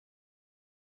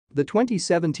The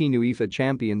 2017 UEFA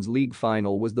Champions League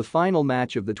Final was the final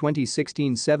match of the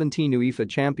 2016-17 UEFA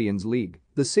Champions League,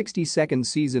 the 62nd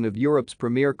season of Europe's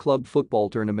premier club football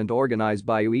tournament organised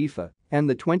by UEFA, and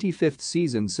the 25th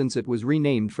season since it was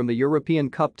renamed from the European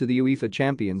Cup to the UEFA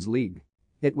Champions League.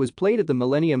 It was played at the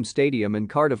Millennium Stadium in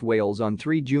Cardiff, Wales on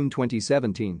 3 June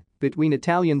 2017 between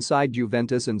Italian side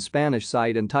Juventus and Spanish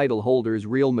side and title holders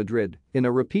Real Madrid in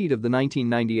a repeat of the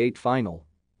 1998 final.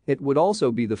 It would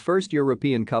also be the first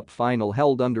European Cup final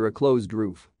held under a closed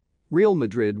roof. Real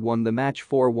Madrid won the match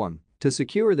 4-1 to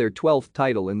secure their 12th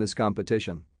title in this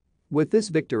competition. With this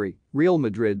victory, Real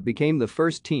Madrid became the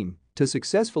first team to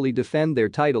successfully defend their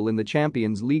title in the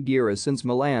Champions League era since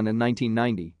Milan in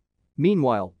 1990.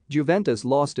 Meanwhile, Juventus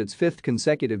lost its fifth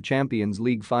consecutive Champions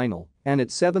League final and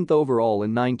its seventh overall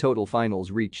in 9 total finals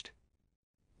reached.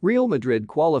 Real Madrid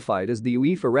qualified as the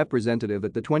UEFA representative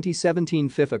at the 2017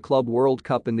 FIFA Club World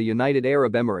Cup in the United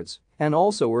Arab Emirates and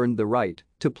also earned the right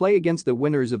to play against the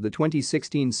winners of the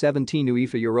 2016-17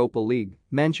 UEFA Europa League,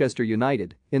 Manchester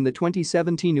United, in the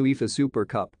 2017 UEFA Super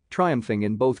Cup, triumphing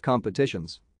in both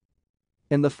competitions.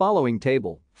 In the following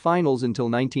table, finals until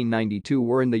 1992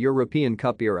 were in the European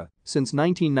Cup era, since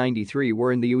 1993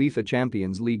 were in the UEFA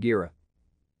Champions League era.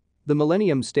 The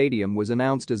Millennium Stadium was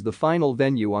announced as the final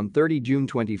venue on 30 June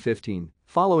 2015,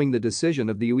 following the decision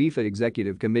of the UEFA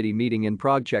Executive Committee meeting in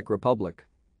Prague, Czech Republic.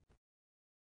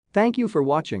 Thank you for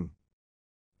watching.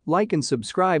 Like and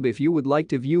subscribe if you would like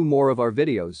to view more of our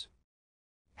videos.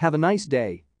 Have a nice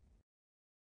day.